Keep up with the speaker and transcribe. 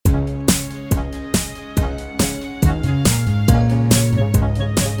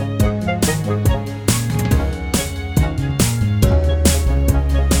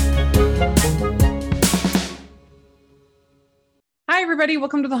everybody.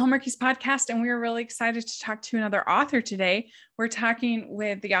 Welcome to the Hallmarkies podcast. And we are really excited to talk to another author today. We're talking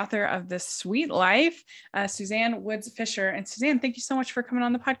with the author of The Sweet Life, Suzanne Woods Fisher. And Suzanne, thank you so much for coming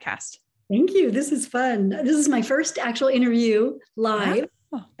on the podcast. Thank you. This is fun. This is my first actual interview live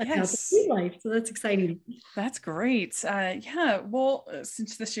about The Sweet Life. So that's exciting. That's great. Well,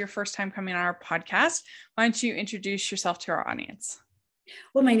 since this is your first time coming on our podcast, why don't you introduce yourself to our audience?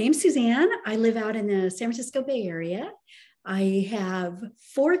 Well, my name's Suzanne. I live out in the San Francisco Bay Area. I have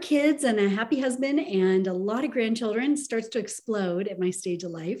 4 kids and a happy husband and a lot of grandchildren. Starts to explode at my stage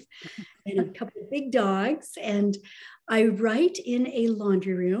of life, and a couple of big dogs. And I write in a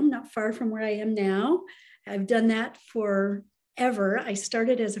laundry room not far from where I am now. I've done that forever. I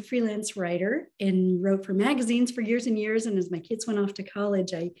started as a freelance writer and wrote for magazines for years and years. And as my kids went off to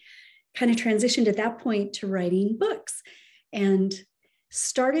college, I kind of transitioned at that point to writing books and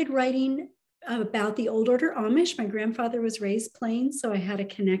started writing about the Old Order Amish. My grandfather was raised Plain, so I had a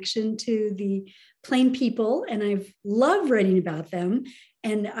connection to the Plain people, and I've loved writing about them.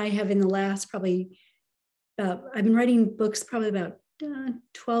 And I have in the last I've been writing books probably about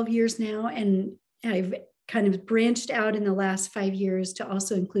 12 years now, and I've kind of branched out in the last 5 years to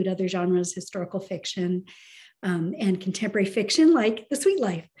also include other genres, historical fiction, and contemporary fiction like The Sweet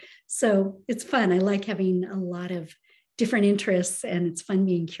Life. So it's fun. I like having a lot of different interests, and it's fun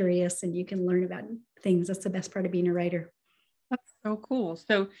being curious, and you can learn about things. That's the best part of being a writer. That's so cool.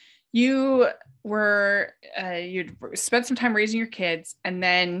 So you spent some time raising your kids, and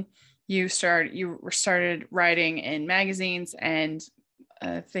then you started writing in magazines and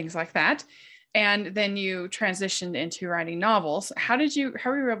things like that. And then you transitioned into writing novels. How were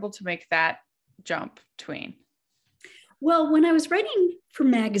you able to make that jump between? Well, when I was writing for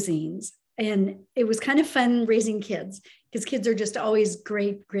magazines, and it was kind of fun raising kids because kids are just always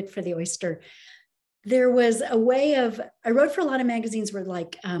great grit for the oyster. There was a way I wrote for a lot of magazines where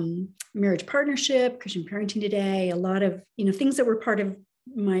like Marriage Partnership, Christian Parenting Today, a lot of, things that were part of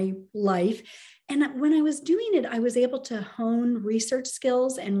my life. And when I was doing it, I was able to hone research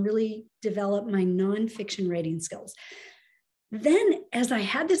skills and really develop my nonfiction writing skills. Then as I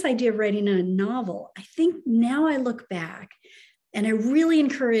had this idea of writing a novel, I think now I look back and I really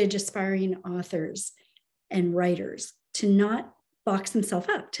encourage aspiring authors and writers to not box themselves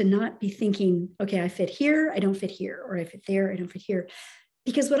up, to not be thinking, okay, I fit here, I don't fit here, or I fit there, I don't fit here.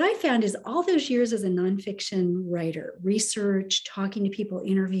 Because what I found is all those years as a nonfiction writer, research, talking to people,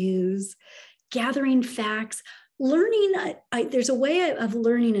 interviews, gathering facts, learning, there's a way of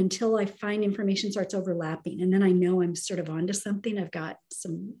learning until I find information starts overlapping. And then I know I'm sort of onto something. I've got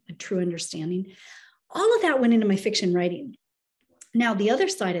a true understanding. All of that went into my fiction writing. Now, the other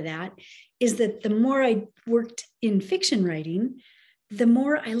side of that is that the more I worked in fiction writing, the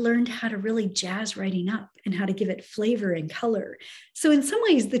more I learned how to really jazz writing up and how to give it flavor and color. So in some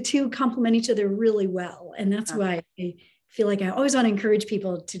ways, the two complement each other really well. And that's why I feel like I always want to encourage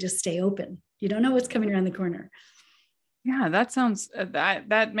people to just stay open. You don't know what's coming around the corner. Yeah, that sounds,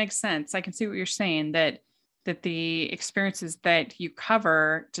 that makes sense. I can see what you're saying, that the experiences that you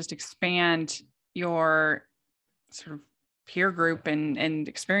cover just expand your sort of peer group and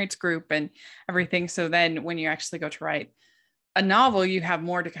experience group and everything. So then when you actually go to write a novel, you have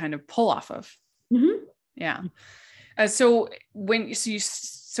more to kind of pull off of. Mm-hmm. Yeah. So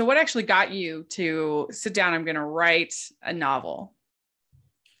what actually got you to sit down, I'm going to write a novel?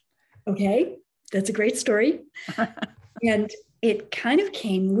 Okay. That's a great story. And it kind of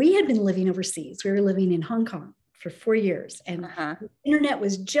came, we had been living overseas. We were living in Hong Kong for 4 years, and the internet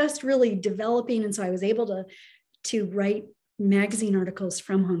was just really developing. And so I was able to write magazine articles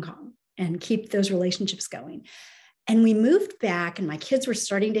from Hong Kong and keep those relationships going. And we moved back, and my kids were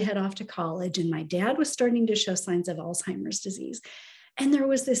starting to head off to college, and my dad was starting to show signs of Alzheimer's disease. And there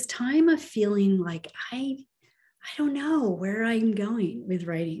was this time of feeling like, I don't know where I'm going with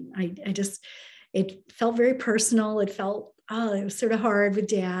writing. It felt very personal. It was sort of hard with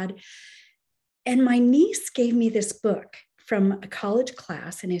Dad. And my niece gave me this book from a college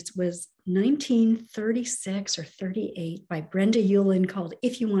class, and it was 1936 or 38 by Brenda Ullin called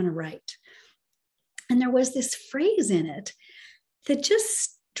If You Want to Write. And there was this phrase in it that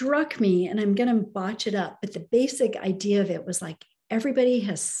just struck me, and I'm going to botch it up, but the basic idea of it was like, everybody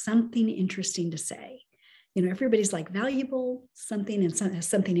has something interesting to say. Everybody's like valuable, something, and has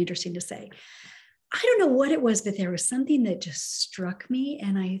something interesting to say. I don't know what it was, but there was something that just struck me.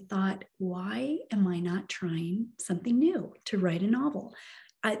 And I thought, why am I not trying something new to write a novel?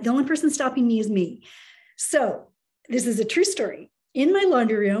 The only person stopping me is me. So this is a true story. In my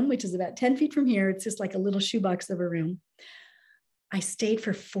laundry room, which is about 10 feet from here, it's just like a little shoebox of a room. I stayed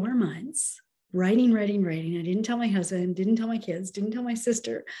for 4 months writing, writing, writing. I didn't tell my husband, didn't tell my kids, didn't tell my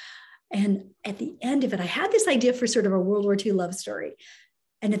sister. And at the end of it, I had this idea for sort of a World War II love story.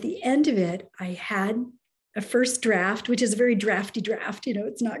 And at the end of it, I had a first draft, which is a very drafty draft.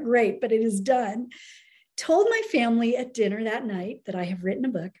 It's not great, but it is done. Told my family at dinner that night that I have written a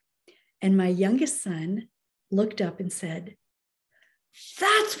book. And my youngest son looked up and said,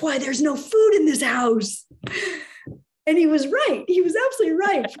 "That's why there's no food in this house." And he was right. He was absolutely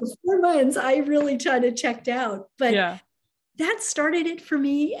right. For 4 months, I really kind of checked out. But yeah. That started it for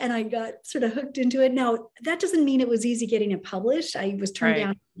me, and I got sort of hooked into it. Now, that doesn't mean it was easy getting it published. I was turned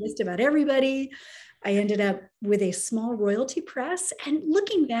down just about everybody. I ended up with a small royalty press. And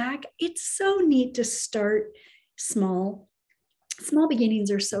looking back, it's so neat to start small. Small beginnings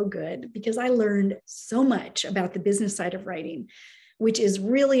are so good because I learned so much about the business side of writing, which is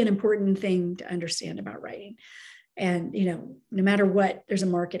really an important thing to understand about writing. And, no matter what, there's a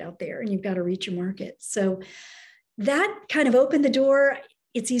market out there and you've got to reach your market. So that kind of opened the door.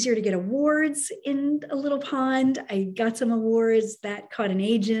 It's easier to get awards in a little pond. I got some awards that caught an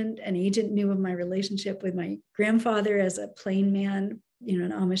agent. An agent knew of my relationship with my grandfather as a plain man,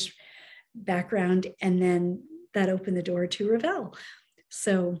 an Amish background. And then that opened the door to Revell.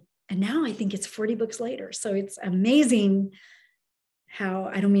 So, and now I think it's 40 books later. So it's amazing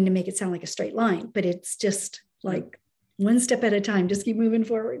how, I don't mean to make it sound like a straight line, but it's just like one step at a time, just keep moving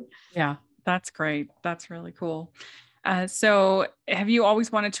forward. Yeah, that's great. That's really cool. So have you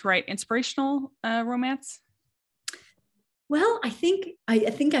always wanted to write inspirational romance? Well, I think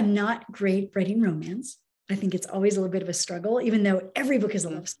I'm not great writing romance. I think it's always a little bit of a struggle, even though every book is a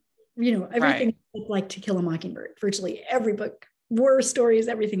love story. Everything like To Kill a Mockingbird, virtually every book, war stories,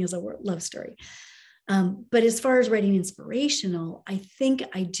 everything is a love story. But as far as writing inspirational, I think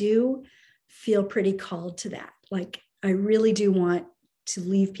I do feel pretty called to that. Like I really do want to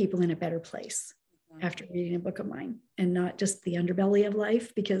leave people in a better place after reading a book of mine, and not just the underbelly of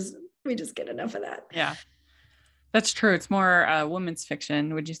life, because we just get enough of that. Yeah, that's true. It's more women's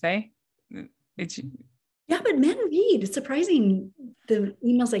fiction, would you say? Yeah, but men read. It's surprising the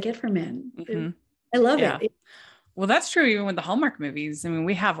emails I get from men. Mm-hmm. I love it. Well, that's true. Even with the Hallmark movies. I mean,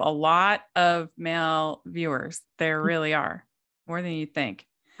 we have a lot of male viewers. There really are, more than you think.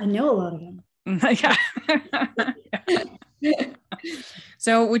 I know a lot of them. Yeah.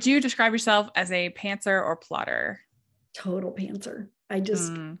 So would you describe yourself as a pantser or plotter? Total pantser. I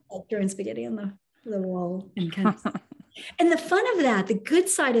just like throwing spaghetti on the wall and kind of, and the fun of that, the good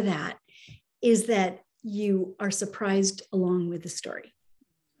side of that is that you are surprised along with the story,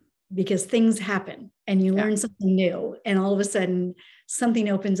 because things happen and you learn something new, and all of a sudden something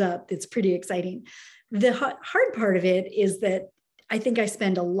opens up that's pretty exciting. The hard part of it is that I think I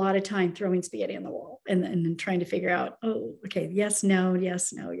spend a lot of time throwing spaghetti on the wall and then trying to figure out, oh, okay, yes, no,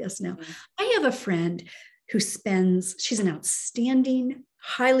 yes, no, yes, no. Mm-hmm. I have a friend who she's an outstanding,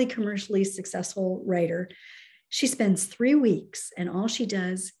 highly commercially successful writer. She spends 3 weeks and all she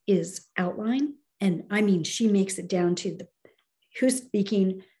does is outline. And I mean, she makes it down to who's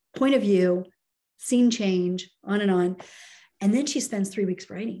speaking, point of view, scene change, on and on. And then she spends 3 weeks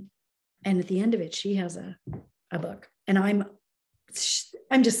writing. And at the end of it, she has a book. And I'm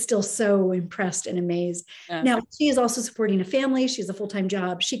just still so impressed and amazed. Yeah. Now, she is also supporting a family. She has a full-time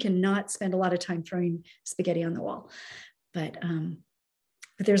job. She cannot spend a lot of time throwing spaghetti on the wall. But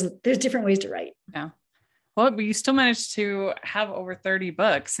there's different ways to write. Yeah. Well, but you still managed to have over 30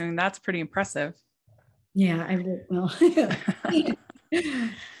 books. I mean, that's pretty impressive. Yeah, I will. Well,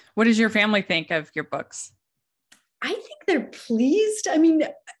 what does your family think of your books? I think they're pleased. I mean,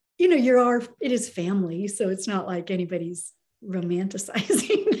 it is family, so it's not like anybody's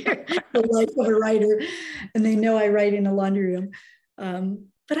romanticizing the life of a writer, and they know I write in a laundry room.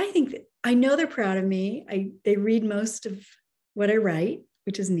 But I know they're proud of me. They read most of what I write,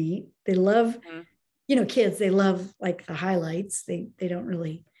 which is neat. They love, kids, they love like the highlights. They don't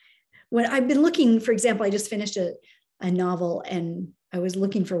really, when I've been looking, for example, I just finished a novel, and I was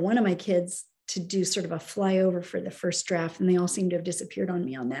looking for one of my kids to do sort of a flyover for the first draft, and they all seem to have disappeared on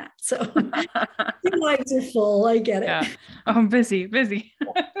me on that. So their lives are full. I get it. Yeah. Oh, I'm busy.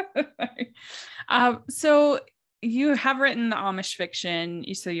 So you have written Amish fiction.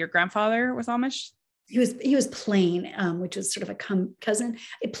 You say your grandfather was Amish? He was Plain, which was sort of a cousin.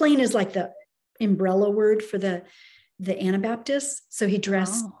 Plain is like the umbrella word for the Anabaptists. So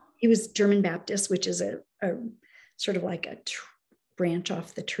he was German Baptist, which is a sort of like a branch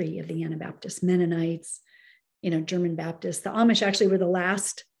off the tree of the Anabaptists, Mennonites, German Baptists. The Amish actually were the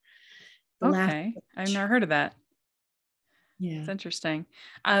last. Okay. I've never heard of that. Yeah. It's interesting.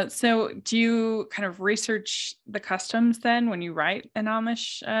 So do you kind of research the customs then when you write an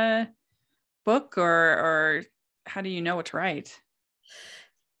Amish book, or how do you know what to write?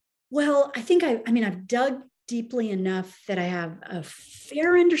 Well, I think I've dug deeply enough that I have a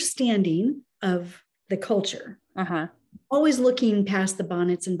fair understanding of the culture. Uh-huh. Always looking past the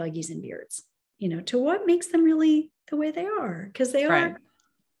bonnets and buggies and beards, to what makes them really the way they are. Because they are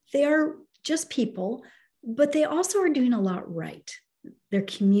just people, but they also are doing a lot right. Their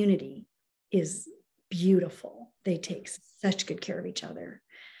community is beautiful. They take such good care of each other.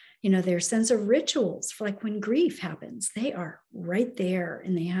 Their sense of rituals for like when grief happens, they are right there,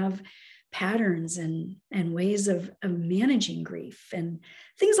 and they have patterns and ways of managing grief and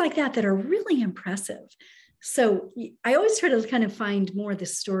things like that are really impressive. So I always try to kind of find more of the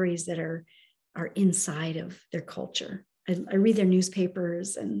stories that are inside of their culture. I read their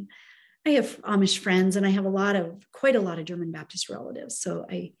newspapers, and I have Amish friends, and I have quite a lot of German Baptist relatives.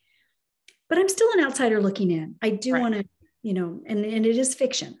 But I'm still an outsider looking in. I do want to, and it is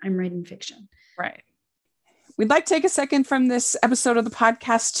fiction. I'm writing fiction. Right. We'd like to take a second from this episode of the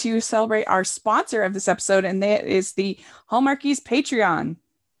podcast to celebrate our sponsor of this episode, and that is the Hallmarkies Patreon.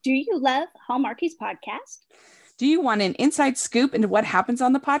 Do you love Hallmarkies podcast? Do you want an inside scoop into what happens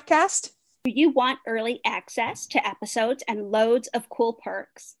on the podcast? Do you want early access to episodes and loads of cool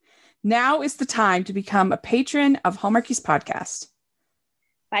perks? Now is the time to become a patron of Hallmarkies podcast.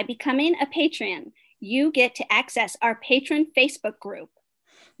 By becoming a patron, you get to access our patron Facebook group.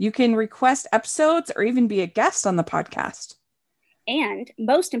 You can request episodes or even be a guest on the podcast. And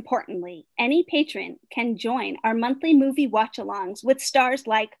most importantly, any patron can join our monthly movie watch-alongs with stars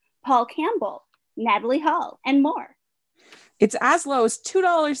like Paul Campbell, Natalie Hall, and more. It's as low as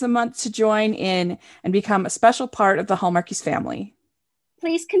 $2 a month to join in and become a special part of the Hallmarkies family.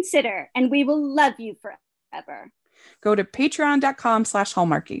 Please consider, and we will love you forever. Go to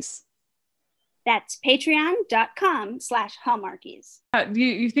patreon.com/Hallmarkies. That's patreon.com/Hallmarkies.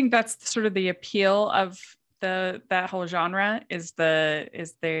 You think that's sort of the appeal of that whole genre is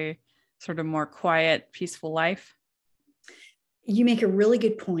the sort of more quiet, peaceful life? You make a really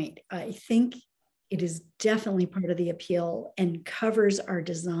good point. I think it is definitely part of the appeal and covers our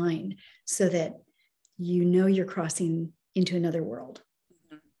design so that you're crossing into another world.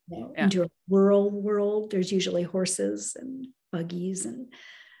 Into a rural world. There's usually horses and buggies and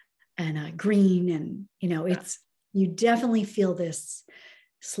green, and it's, you definitely feel this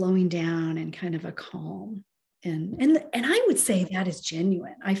slowing down and kind of a calm, and I would say that is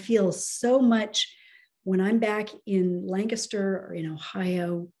genuine. I feel so much when I'm back in Lancaster or in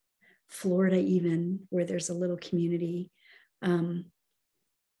Ohio, Florida, even where there's a little community, in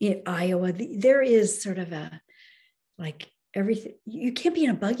Iowa. There is sort of everything, you can't be in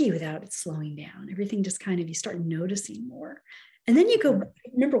a buggy without it slowing down. Everything just kind of, you start noticing more. And then I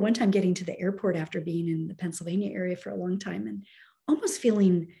remember one time getting to the airport after being in the Pennsylvania area for a long time and almost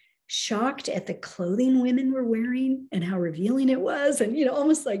feeling shocked at the clothing women were wearing and how revealing it was. And,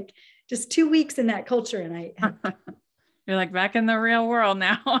 almost like just 2 weeks in that culture. And you're like back in the real world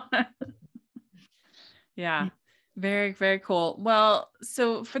now. Yeah. Very, very cool. Well,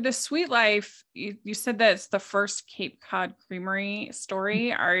 so for the Sweet Life, you said that it's the first Cape Cod Creamery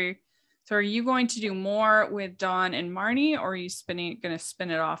story. Are you going to do more with Dawn and Marnie, or are you going to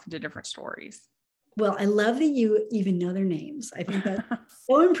spin it off into different stories? Well, I love that you even know their names. I think that's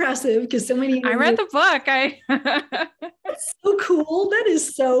so impressive because so many. I read the book. That's so cool. That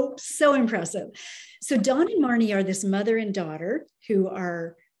is so, so impressive. So Dawn and Marnie are this mother and daughter who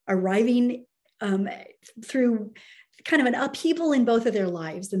are arriving through kind of an upheaval in both of their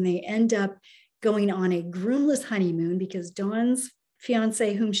lives. And they end up going on a groomless honeymoon because Dawn's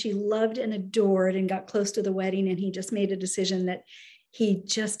fiance, whom she loved and adored and got close to the wedding, and he just made a decision that he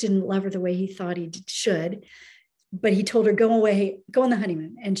just didn't love her the way he thought he should. But he told her, go away, go on the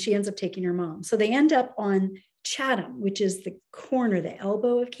honeymoon. And she ends up taking her mom. So they end up on Chatham, which is the corner, the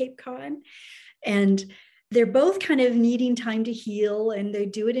elbow of Cape Cod. And they're both kind of needing time to heal, and they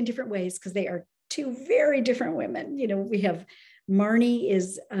do it in different ways because they are two very different women. We have Marnie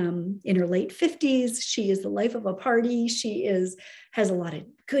is in her late 50s. She is the life of a party. She has a lot of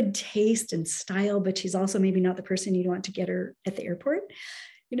good taste and style, but she's also maybe not the person you'd want to get her at the airport.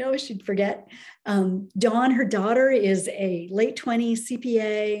 She'd forget. Dawn, her daughter, is a late 20s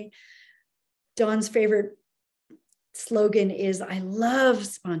CPA. Dawn's favorite slogan is, I love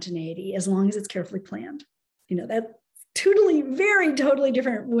spontaneity as long as it's carefully planned. That's totally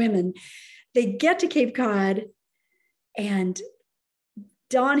different women. They get to Cape Cod and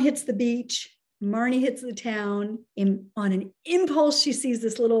Dawn hits the beach. Marnie hits the town. On an impulse, she sees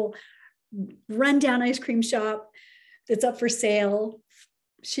this little rundown ice cream shop that's up for sale.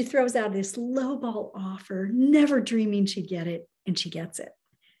 She throws out this lowball offer, never dreaming she'd get it, and she gets it.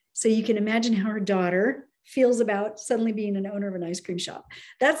 So you can imagine how her daughter feels about suddenly being an owner of an ice cream shop.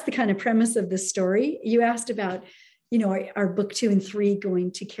 That's the kind of premise of the story. You asked about, are book 2 and 3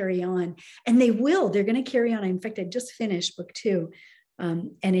 going to carry on? And they will. They're going to carry on. In fact, I just finished book 2.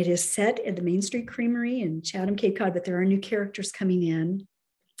 And it is set at the Main Street Creamery in Chatham, Cape Cod, but there are new characters coming in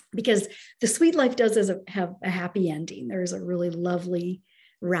because The Sweet Life does have a happy ending. There's a really lovely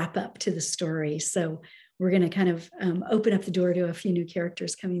wrap up to the story. So we're going to kind of open up the door to a few new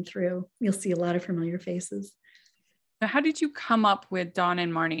characters coming through. You'll see a lot of familiar faces. Now, how did you come up with Dawn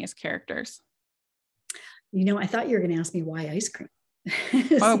and Marnie as characters? I thought you were going to ask me why ice cream.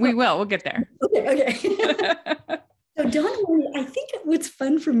 Oh, we will. We'll get there. Okay. So Dawn and Marnie, I think what's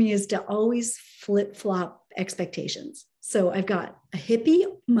fun for me is to always flip-flop expectations. So I've got a hippie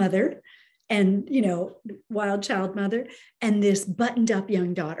mother and, wild child mother and this buttoned up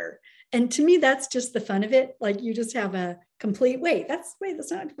young daughter. And to me, that's just the fun of it. Like you just have a complete, that's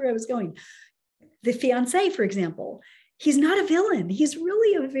not where I was going. The fiance, for example, he's not a villain. He's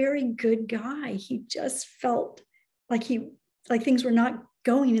really a very good guy. He just felt like things were not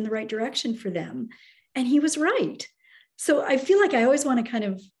going in the right direction for them. And he was right. So I feel like I always want to kind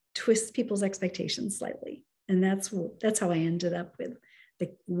of twist people's expectations slightly. And that's how I ended up with the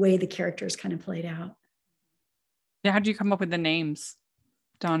way the characters kind of played out. Yeah. How did you come up with the names?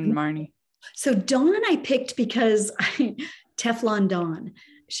 Dawn and Marnie. So Dawn I picked because Teflon Dawn.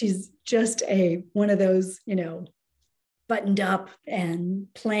 She's just one of those, buttoned up and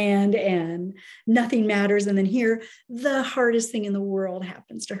planned and nothing matters. And then here, the hardest thing in the world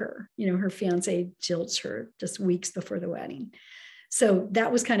happens to her. Her fiance jilts her just weeks before the wedding. So that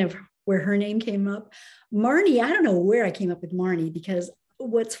was kind of where her name came up. Marnie, I don't know where I came up with Marnie because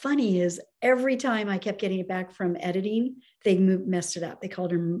what's funny is every time I kept getting it back from editing, they messed it up. They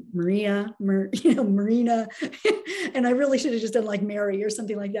called her Marina, and I really should have just done like Mary or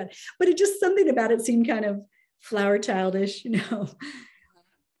something like that. But it just something about it seemed kind of flower childish,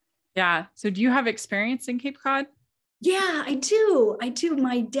 Yeah. So do you have experience in Cape Cod? Yeah, I do.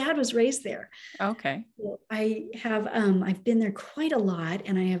 My dad was raised there. Okay. So I have, I've been there quite a lot,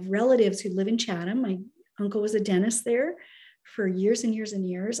 and I have relatives who live in Chatham. My uncle was a dentist there for years and years and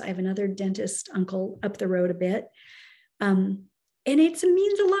years. I have another dentist uncle up the road a bit. And it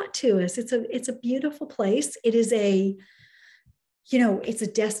means a lot to us. It's a beautiful place. It is it's a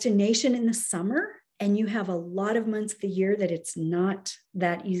destination in the summer, and you have a lot of months of the year that it's not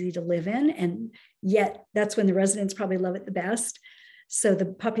that easy to live in. And yet that's when the residents probably love it the best. So the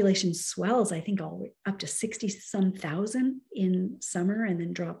population swells, I think, all up to 60-some thousand in summer and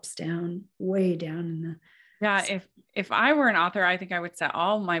then drops down way down in the. Yeah. If I were an author, I think I would set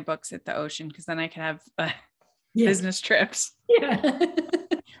all my books at the ocean because then I could have business trips,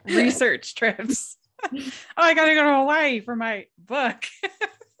 research trips. I got to go to Hawaii for my book.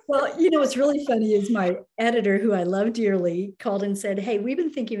 Well, what's really funny is my editor, who I love dearly, called and said, "Hey, we've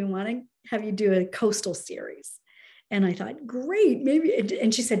been thinking we want to have you do a coastal series." And I thought, great, maybe.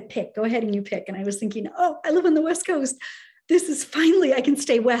 And she said, go ahead and you pick. And I was thinking, I live on the West Coast. This is finally, I can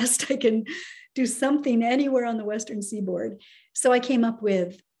stay West. I can do something anywhere on the Western seaboard. So I came up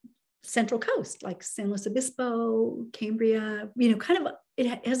with Central Coast, like San Luis Obispo, Cambria, kind of,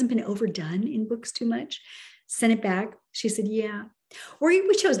 it hasn't been overdone in books too much. Sent it back. She said, yeah. Or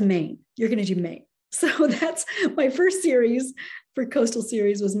we chose Maine. You're going to do Maine. So that's my first series for coastal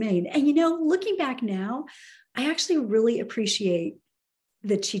series was Maine. And, looking back now, I actually really appreciate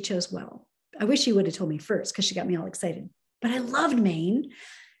that she chose well. I wish she would have told me first because she got me all excited. But I loved Maine.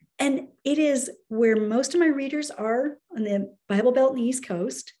 And it is where most of my readers are on the Bible Belt and the East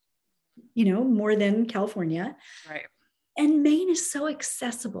Coast, more than California. Right. And Maine is so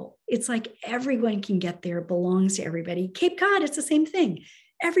accessible. It's like everyone can get there. It belongs to everybody. Cape Cod, it's the same thing.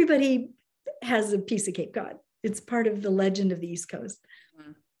 Everybody has a piece of Cape Cod. It's part of the legend of the East Coast.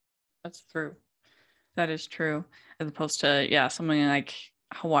 That's true. That is true. As opposed to, something like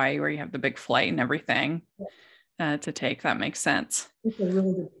Hawaii where you have the big flight and everything to take. That makes sense. That's a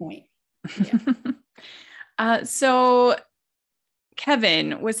really good point. Yeah. So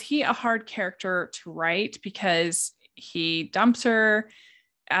Kevin, was he a hard character to write because he dumps her,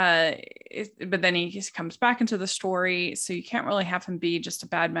 but then he just comes back into the story. So you can't really have him be just a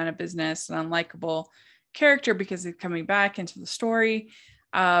bad man of business, an unlikable character because he's coming back into the story.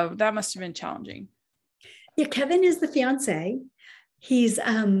 That must have been challenging. Yeah, Kevin is the fiance. He's,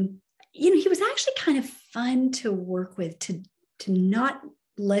 he was actually kind of fun to work with, to not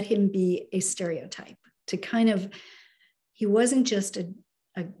let him be a stereotype, to kind of, he wasn't just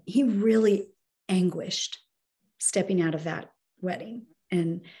he really anguished stepping out of that wedding.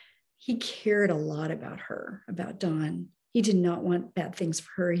 And he cared a lot about her, about Dawn. He did not want bad things for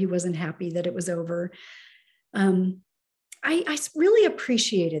her. He wasn't happy that it was over. I really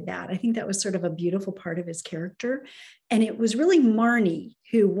appreciated that. I think that was sort of a beautiful part of his character. And it was really Marnie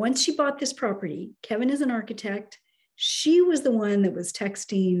who, once she bought this property, Kevin is an architect. She was the one that was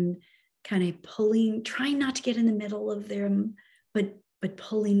texting, kind of pulling, trying not to get in the middle of them, but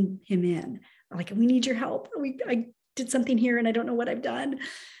pulling him in. Like, we need your help. I did something here and I don't know what I've done.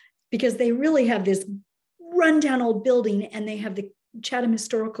 Because they really have this rundown old building and they have the Chatham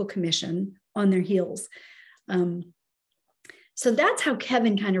Historical Commission on their heels. So that's how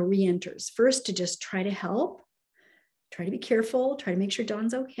Kevin kind of re-enters. First, to just try to help, try to be careful, try to make sure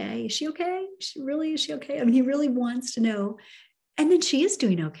Dawn's okay. Is she okay? Is she okay? I mean, he really wants to know. And then she is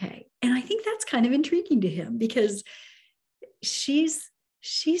doing okay. And I think that's kind of intriguing to him because she's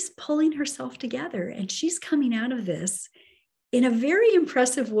pulling herself together and she's coming out of this in a very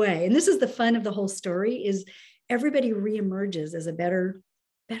impressive way. And this is the fun of the whole story, is everybody reemerges as a better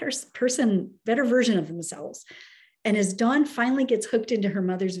person, better version of themselves. And as Dawn finally gets hooked into her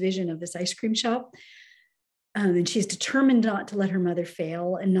mother's vision of this ice cream shop, and she's determined not to let her mother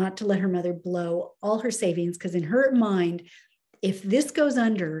fail and not to let her mother blow all her savings, because in her mind, if this goes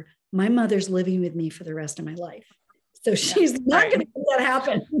under, my mother's living with me for the rest of my life. So she's not going to let that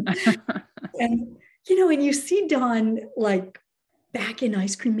happen. And, and you see Dawn like back in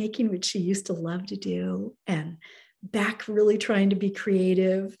ice cream making, which she used to love to do, and back really trying to be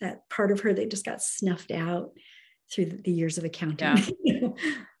creative, that part of her that just got snuffed out through the years of accounting. Yeah.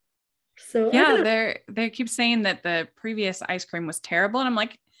 So they keep saying that the previous ice cream was terrible. And I'm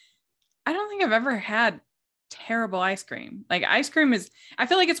like, I don't think I've ever had terrible ice cream. Like, ice cream I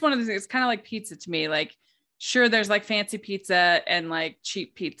feel like it's one of those, it's kind of like pizza to me. Like, sure, there's like fancy pizza and like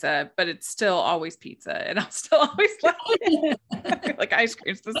cheap pizza, but it's still always pizza. And I'll still always like it. I feel like ice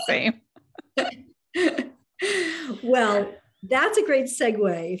cream's the same. Well, that's a great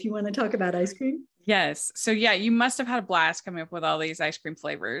segue if you want to talk about ice cream. Yes. So yeah, you must have had a blast coming up with all these ice cream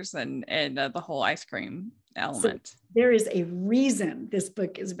flavors and the whole ice cream element. So there is a reason this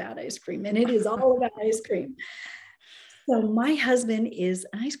book is about ice cream, and it is all about ice cream. So my husband is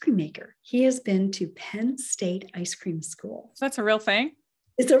an ice cream maker. He has been to Penn State Ice Cream School. So that's a real thing?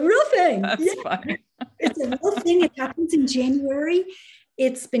 It's a real thing. That's funny. It's a real thing. It happens in January.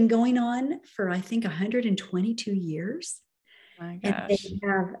 It's been going on for, I think, 122 years. My gosh.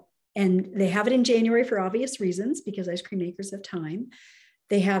 And they have it in January for obvious reasons, because ice cream makers have time.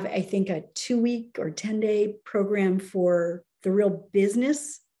 They have, I think, a 2-week or 10-day program for the real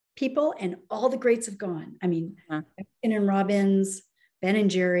business people, and all the greats have gone. I mean, Baskin & Robbins, Ben &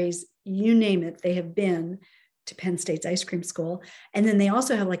 Jerry's, you name it, they have been to Penn State's ice cream school. And then they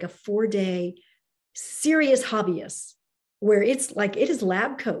also have like a 4-day serious hobbyists, where it's like, it is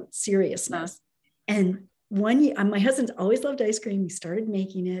lab coat seriousness. And one year, my husband's always loved ice cream. He started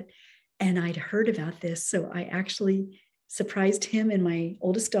making it, and I'd heard about this. So I actually surprised him and my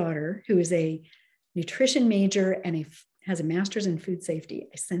oldest daughter, who is a nutrition major and has a master's in food safety.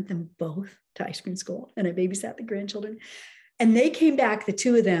 I sent them both to ice cream school, and I babysat the grandchildren. And they came back, the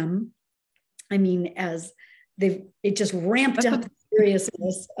two of them, I mean, it just ramped up the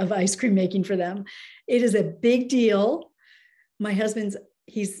seriousness of ice cream making for them. It is a big deal. My husband's,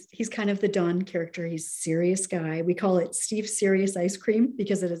 he's kind of the Don character. He's a serious guy. We call it Steve Serious Ice Cream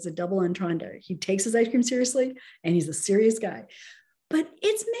because it is a double entendre. He takes his ice cream seriously, and he's a serious guy. But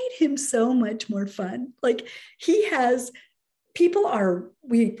it's made him so much more fun. Like, we get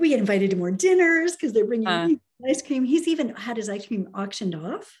invited to more dinners because they're bringing ice cream. He's even had his ice cream auctioned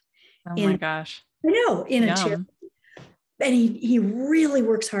off. Oh my gosh. I know, in a chair. And he really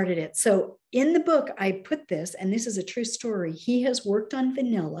works hard at it. So in the book, I put this, and this is a true story. He has worked on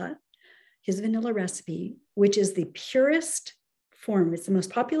vanilla, his vanilla recipe, which is the purest form. It's the most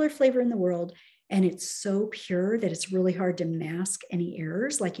popular flavor in the world. And it's so pure that it's really hard to mask any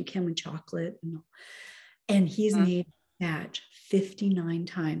errors like you can with chocolate. And he's made batch 59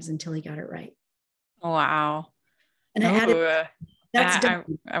 times until he got it right. Wow. And I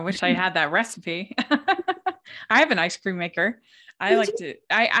wish I had that recipe. I have an ice cream maker. I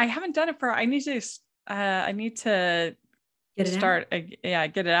haven't done it I need to get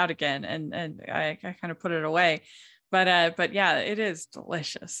it out again. And I kind of put it away, but yeah, it is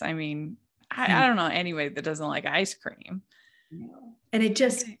delicious. I mean, I don't know anybody that doesn't like ice cream. No. And it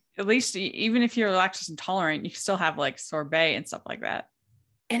just, at least even if you're lactose intolerant, you can still have like sorbet and stuff like that.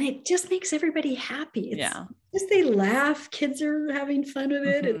 And it just makes everybody happy. Just they laugh. Kids are having fun with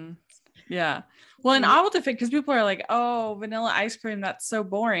it. Mm-hmm. Yeah. Well, and I will defend, because people are like, "Oh, vanilla ice cream, that's so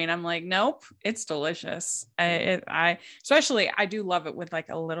boring." I'm like, nope, it's delicious. I especially, I do love it with like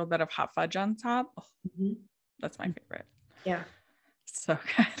a little bit of hot fudge on top. Mm-hmm. That's my favorite. Yeah. So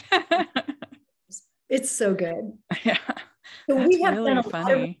good. It's so good. Yeah. So That's we have really done a lot of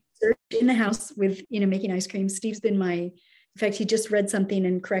funny. research in the house with, making ice cream. Steve's been in fact, he just read something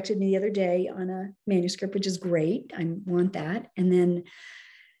and corrected me the other day on a manuscript, which is great. I want that. And then,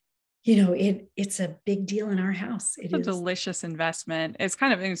 it's a big deal in our house. It A is delicious investment. It's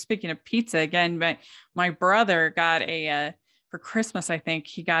kind of, speaking of pizza again, but my brother got for Christmas, I think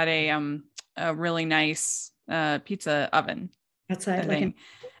he got a really nice pizza oven. outside,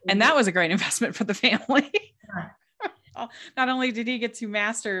 And that was a great investment for the family. Yeah. Not only did he get to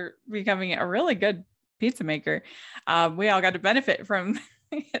master becoming a really good pizza maker, we all got to benefit from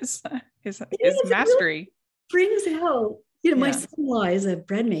his mastery. Really brings out, my Yeah. son-in-law is a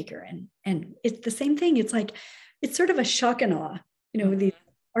bread maker, and it's the same thing. It's like, it's sort of a shock and awe, the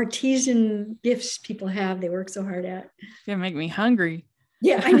artisan gifts people have, they work so hard at. You make me hungry.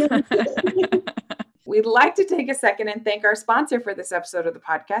 Yeah, I know. We'd like to take a second and thank our sponsor for this episode of the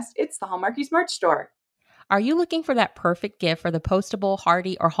podcast. It's the Hallmarkies merch store. Are you looking for that perfect gift for the postable,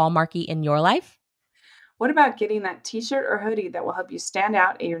 Hardy, or Hallmarky in your life? What about getting that t-shirt or hoodie that will help you stand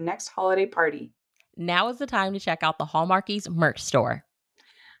out at your next holiday party? Now is the time to check out the Hallmarkies merch store.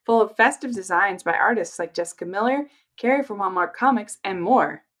 Full of festive designs by artists like Jessica Miller, Carrie from Hallmark Comics, and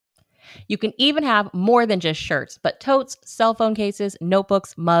more. You can even have more than just shirts, but totes, cell phone cases,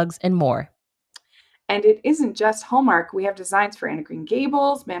 notebooks, mugs, and more. And it isn't just Hallmark. We have designs for Anna Green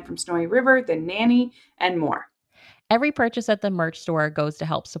Gables, Man from Snowy River, The Nanny, and more. Every purchase at the merch store goes to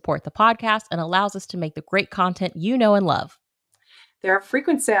help support the podcast and allows us to make the great content you know and love. There are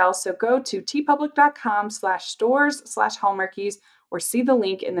frequent sales, so go to tpublic.com/stores/Hallmarkies or see the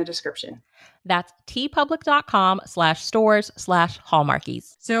link in the description. That's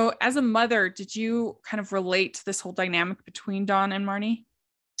tpublic.com/stores/Hallmarkies. So as a mother, did you kind of relate to this whole dynamic between Dawn and Marnie?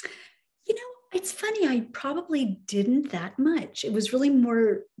 It's funny. I probably didn't that much. It was really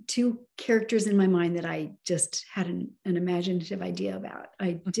more two characters in my mind that I just had an imaginative idea about.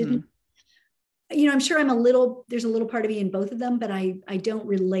 I didn't, I'm sure there's a little part of me in both of them, but I don't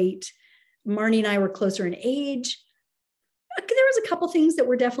relate. Marnie and I were closer in age. There was a couple things that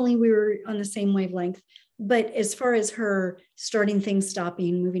we were on the same wavelength. But as far as her starting things,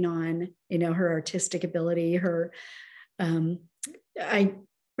 stopping, moving on, her artistic ability,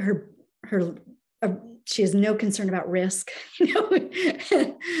 she has no concern about risk, like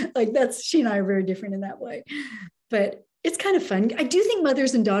she and I are very different in that way, but it's kind of fun. I do think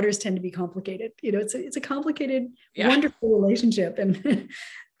mothers and daughters tend to be complicated. It's a complicated, wonderful relationship. And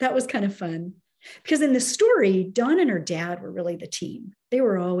that was kind of fun because in the story, Dawn and her dad were really the team. They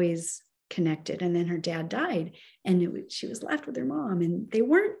were always connected. And then her dad died and she was left with her mom, and they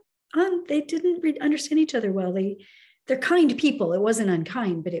didn't understand each other well. They're kind people. It wasn't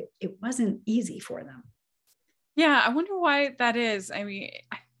unkind, but it wasn't easy for them. Yeah. I wonder why that is. I mean,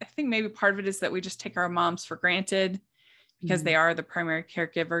 I think maybe part of it is that we just take our moms for granted because they are the primary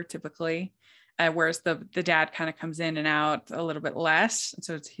caregiver typically. Whereas the dad kind of comes in and out a little bit less. And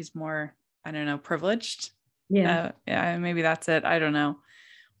so he's more, I don't know, privileged. Yeah. Maybe that's it. I don't know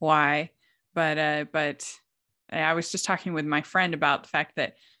why, but I was just talking with my friend about the fact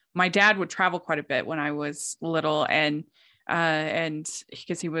that my dad would travel quite a bit when I was little, and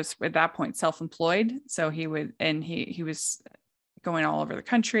because he was at that point self-employed, so he was going all over the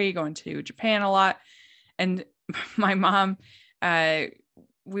country, going to Japan a lot, and my mom,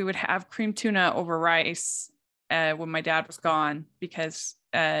 we would have cream tuna over rice when my dad was gone because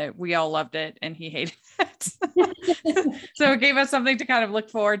we all loved it and he hated it. So it gave us something to kind of look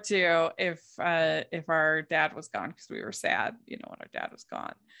forward to if our dad was gone, because we were sad, when our dad was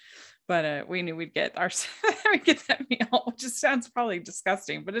gone. But we knew we'd get that meal, which just sounds probably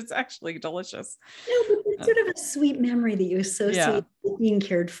disgusting, but it's actually delicious. No, but it's sort of a sweet memory that you associate with being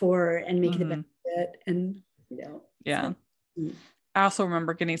cared for and making the best of it. And yeah. I also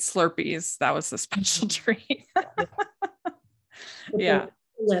remember getting Slurpees. That was a special treat. Yeah.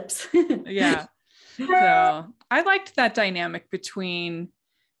 Lips. Yeah. So I liked that dynamic between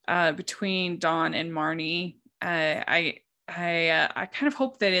Dawn and Marnie. I kind of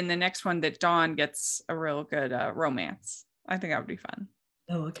hope that in the next one that Dawn gets a real good romance. I think that would be fun.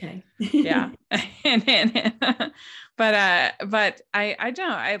 Oh, okay. Yeah. But I don't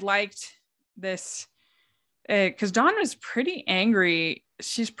know. I liked this because Dawn was pretty angry.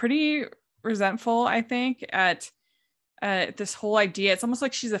 She's pretty resentful, I think, at this whole idea. It's almost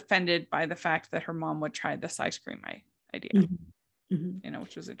like she's offended by the fact that her mom would try this ice cream idea,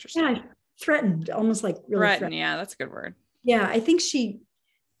 which was interesting. Yeah, threatened, almost like really threatened. Yeah, that's a good word. Yeah, I think she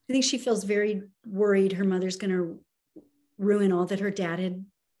feels very worried her mother's going to ruin all that her dad had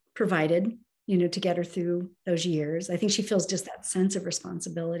provided, to get her through those years. I think she feels just that sense of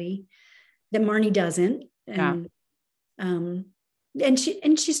responsibility that Marnie doesn't. And,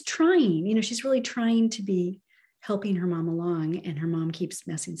 and she's trying, she's really trying to be helping her mom along, and her mom keeps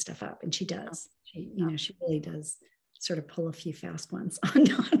messing stuff up, and she does. She really does sort of pull a few fast ones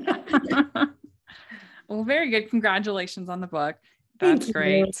on. Well, very good. Congratulations on the book. That's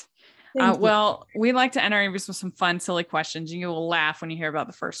great. Well, we like to end our interviews with some fun, silly questions. You will laugh when you hear about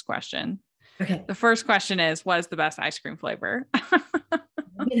the first question. Okay. The first question is, what is the best ice cream flavor?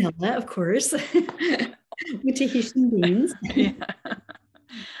 Vanilla, of course. With Tahitian beans. Yeah.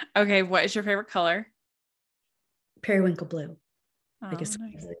 Okay. What is your favorite color? Periwinkle blue. Nice.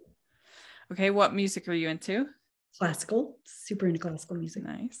 Okay. What music are you into? Classical. Super into classical music.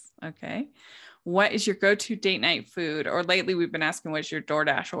 Nice. Okay. What is your go-to date night food? Or lately we've been asking, what's your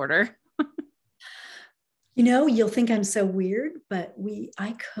DoorDash order? You'll think I'm so weird, but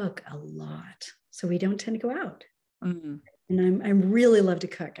I cook a lot, so we don't tend to go out. Mm-hmm. And I really love to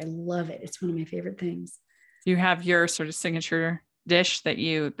cook. I love it. It's one of my favorite things. Do you have your sort of signature dish that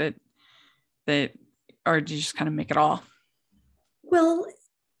or do you just kind of make it all? Well,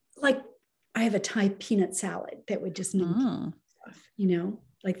 like I have a Thai peanut salad that would just make stuff,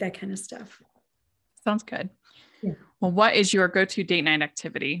 like that kind of stuff. Sounds good. Yeah. Well, what is your go-to date night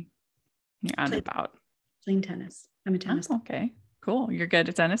activity? You're out and about. Playing tennis. I'm a tennis. Okay, cool. You're good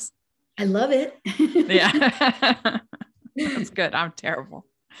at tennis? I love it. Yeah. That's good. I'm terrible.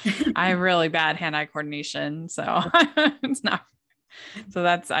 I have really bad hand-eye coordination. So it's not. So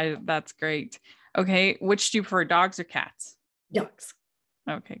that's great. Okay. Which do you prefer, dogs or cats? Dogs.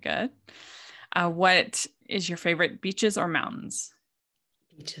 Okay, good. What is your favorite, beaches or mountains?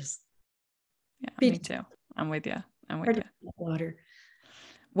 Beaches. Yeah, me too. I'm with you. Water.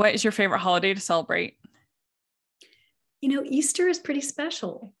 What is your favorite holiday to celebrate? Easter is pretty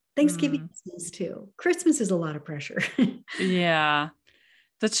special. Thanksgiving is too. Christmas is a lot of pressure. Yeah,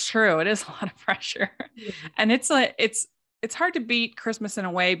 that's true. It is a lot of pressure. And it's hard to beat Christmas in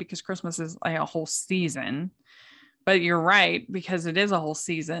a way, because Christmas is like a whole season. But you're right, because it is a whole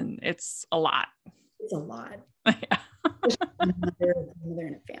season. It's a lot. It's a lot. Yeah. Mother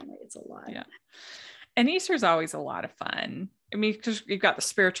and a family. It's a lot. Yeah. And Easter is always a lot of fun. I mean, because you've got the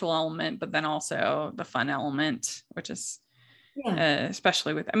spiritual element, but then also the fun element, which is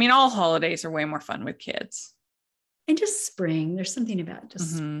especially all holidays are way more fun with kids. And just spring. There's something about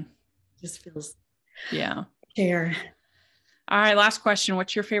just feels. Yeah. Fair. All right. Last question.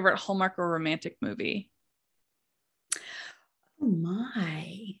 What's your favorite Hallmark or romantic movie? Oh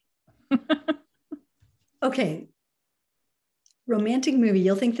my. Okay. Romantic movie.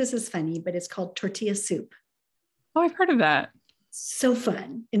 You'll think this is funny, but it's called Tortilla Soup. Oh, I've heard of that. So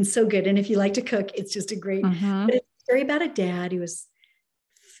fun and so good. And if you like to cook, it's just a great, but it's a story about a dad who was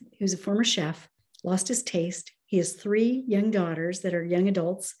a former chef, lost his taste. He has 3 young daughters that are young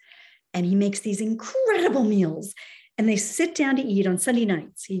adults, and he makes these incredible meals, and they sit down to eat on Sunday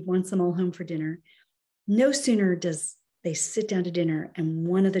nights. He wants them all home for dinner. No sooner does they sit down to dinner, and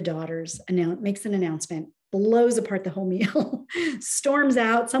one of the daughters makes an announcement, blows apart the whole meal, storms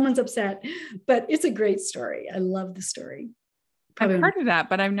out, someone's upset, but it's a great story. I love the story. I've heard of that,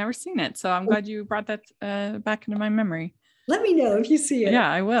 but I've never seen it. So I'm glad you brought that back into my memory. Let me know if you see it. Yeah,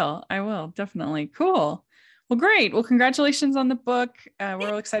 I will. Definitely. Cool. Well, great. Well, congratulations on the book. We're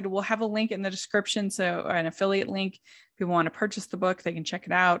really excited. We'll have a link in the description. So an affiliate link. If people want to purchase the book, they can check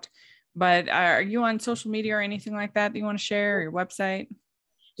it out. But are you on social media or anything like that you want to share, or your website?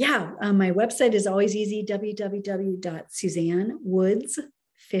 Yeah. My website is always easy,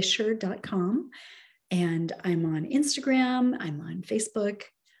 www.suzannewoodsfisher.com. And I'm on Instagram, I'm on Facebook,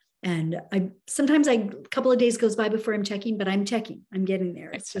 and a couple of days goes by before I'm checking, but I'm checking. I'm getting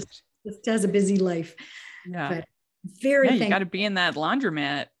there. It has a busy life. Yeah. But very you got to be in that laundry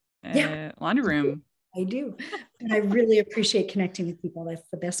room. I do. And I really appreciate connecting with people. That's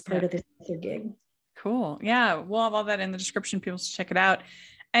the best part of this gig. Cool. Yeah. We'll have all that in the description. People should check it out.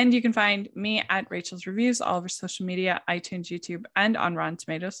 And you can find me at Rachel's Reviews, all over social media, iTunes, YouTube, and on Rotten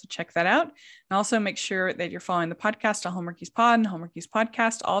Tomatoes. So check that out. And also make sure that you're following the podcast on Hallmarkies Pod and Hallmarkies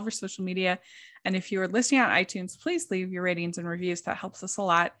Podcast, all over social media. And if you are listening on iTunes, please leave your ratings and reviews. That helps us a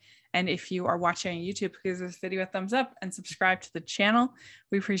lot. And if you are watching on YouTube, please give this video a thumbs up and subscribe to the channel.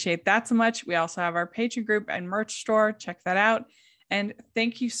 We appreciate that so much. We also have our Patreon group and merch store. Check that out. And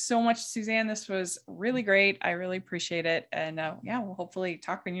thank you so much, Suzanne. This was really great. I really appreciate it. And we'll hopefully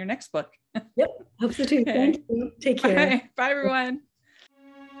talk in your next book. Yep. Hope so too. Okay. Thank you. Take care. Bye everyone.